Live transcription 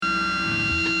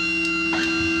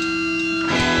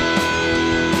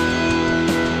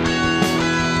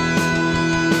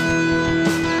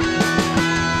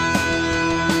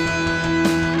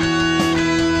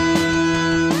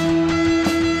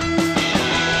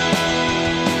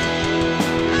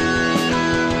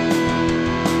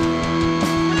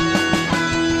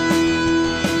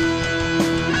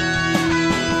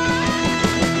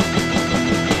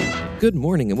Good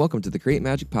morning and welcome to the Create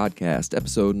Magic Podcast,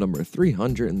 episode number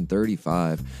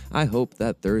 335. I hope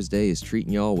that Thursday is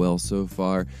treating y'all well so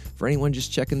far. For anyone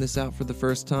just checking this out for the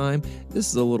first time, this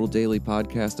is a little daily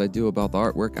podcast I do about the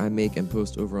artwork I make and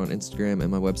post over on Instagram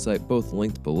and my website, both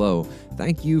linked below.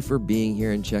 Thank you for being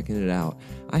here and checking it out.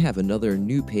 I have another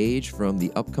new page from the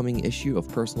upcoming issue of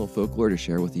Personal Folklore to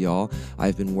share with y'all.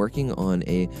 I've been working on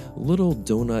a little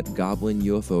donut goblin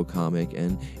UFO comic,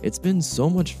 and it's been so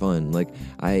much fun.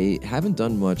 I haven't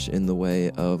done much in the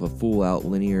way of a full-out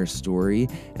linear story,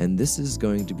 and this is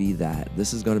going to be that.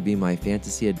 This is going to be my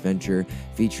fantasy adventure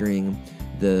featuring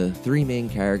the three main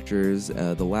characters,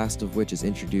 the last of which is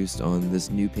introduced on this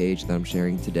new page that I'm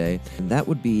sharing today. And that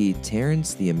would be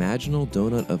Terrence, the Imaginal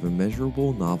donut of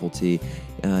Immeasurable Novelty.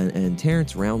 And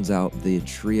Terrence rounds out the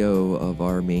trio of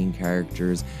our main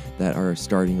characters that are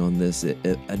starting on this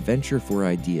adventure for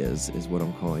ideas, is what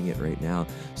I'm calling it right now.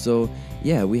 So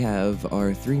yeah, we have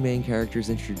our three main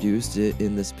characters introduced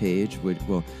in this page,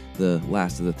 the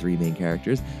last of the three main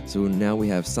characters. So now we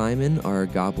have Simon, our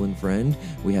goblin friend,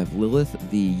 we have Lilith,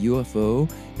 the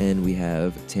UFO, and we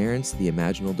have Terrence, the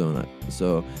Imaginal donut.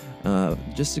 So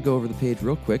just to go over the page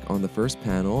real quick, on the first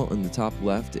panel in the top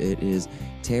left, it is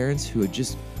Terrence, who had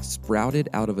just sprouted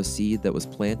out of a seed that was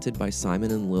planted by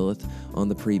Simon and Lilith on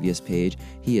the previous page.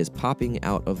 He is popping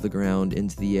out of the ground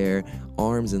into the air,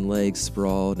 arms and legs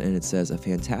sprawled, and it says, "A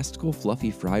fantastical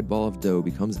fluffy fried ball of dough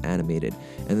becomes animated."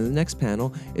 And then the next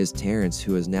panel is Terrence,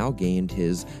 who has now gained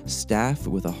his staff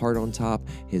with a heart on top,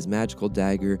 his magical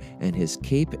dagger, and his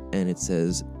cape, and it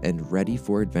says, "And ready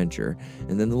for adventure."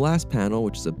 And then the last panel,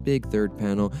 which is a big third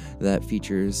panel, that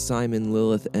features Simon,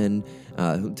 Lilith, and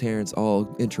Terrence all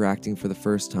interacting for the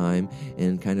first time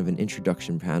in kind of an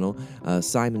introduction panel.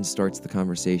 Simon starts the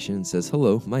conversation and says,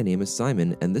 "Hello, my name is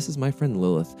Simon, and this is my friend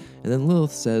Lilith." And then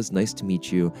Lilith says, "Nice to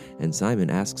meet you." And Simon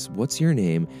asks, "What's your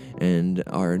name?" And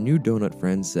our new donut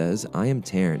friend says, "I am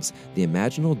Terrence, the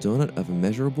Imaginal donut of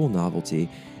Immeasurable Novelty."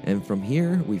 And from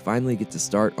here, we finally get to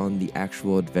start on the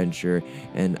actual adventure.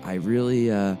 And I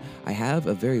really, I have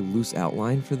a very loose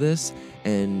outline for this,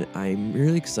 and I'm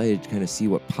really excited to kind of see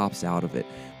what pops out of it.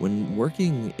 When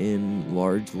working in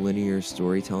large linear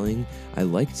storytelling, I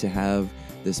like to have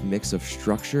this mix of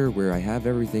structure where I have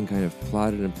everything kind of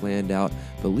plotted and planned out,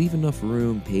 but leave enough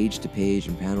room page to page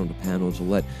and panel to panel to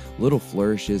let little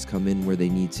flourishes come in where they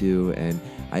need to. And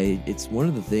it's one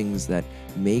of the things that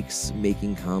makes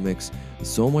making comics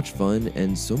so much fun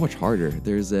and so much harder.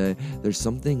 There's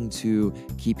something to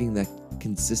keeping that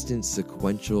consistent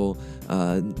sequential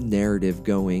narrative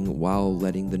going while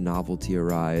letting the novelty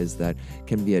arise that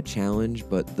can be a challenge,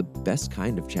 but the best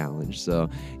kind of challenge. So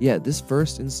yeah, this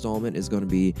first installment is going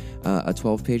to be a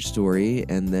 12-page story,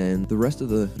 and then the rest of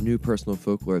the new Personal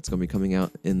Folklore that's going to be coming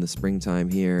out in the springtime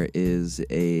here is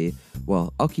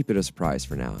I'll keep it a surprise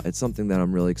for now. It's something that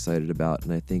I'm really excited about,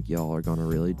 and I think y'all are going to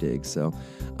really dig. So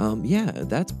yeah,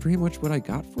 that's pretty much what I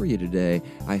got for you today.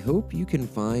 I hope you can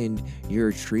find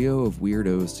your trio of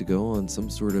weirdos to go on some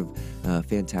sort of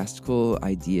fantastical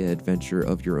idea adventure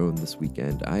of your own this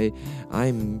weekend.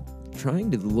 I'm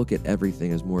trying to look at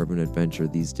everything as more of an adventure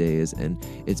these days, and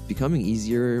it's becoming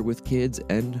easier with kids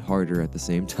and harder at the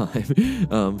same time.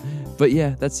 But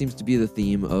yeah, that seems to be the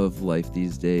theme of life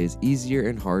these days: easier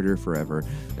and harder forever.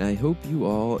 And I hope you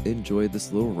all enjoyed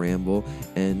this little ramble,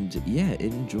 and yeah,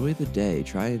 enjoy the day.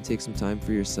 Try and take some time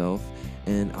for yourself,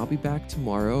 and I'll be back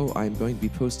tomorrow. I'm going to be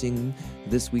posting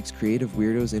this week's Creative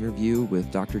Weirdos interview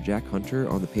with Dr. Jack Hunter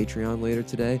on the Patreon later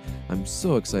today. I'm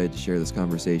so excited to share this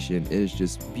conversation. It is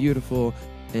just beautiful.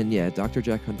 And yeah, Dr.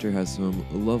 Jack Hunter has some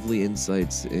lovely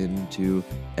insights into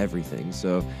everything.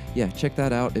 So yeah, check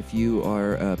that out if you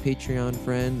are a Patreon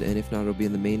friend, and if not, it'll be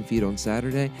in the main feed on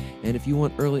Saturday. And if you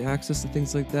want early access to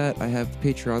things like that, I have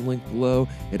the Patreon link below.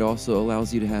 It also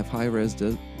allows you to have high-res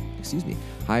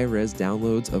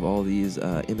downloads of all these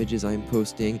images I'm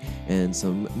posting, and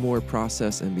some more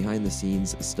process and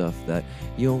behind-the-scenes stuff that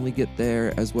you only get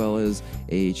there, as well as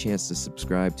a chance to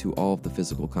subscribe to all of the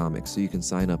physical comics, so you can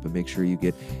sign up and make sure you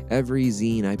get every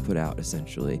zine I put out,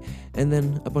 essentially. And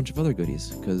then a bunch of other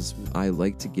goodies, because I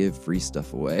like to give free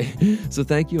stuff away. So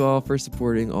thank you all for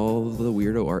supporting all of the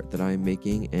weirdo art that I'm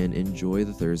making, and enjoy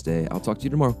the Thursday. I'll talk to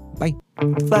you tomorrow. Bye!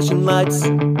 Flashing lights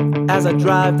as I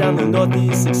drive down the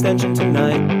northeast extension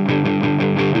tonight.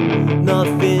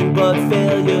 Nothing but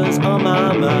failures on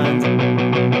my mind.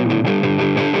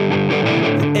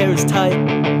 The air is tight,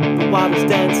 the water's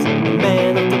dense. The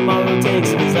man of tomorrow takes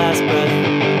his last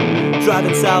breath.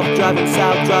 Driving south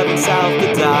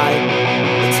to die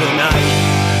tonight.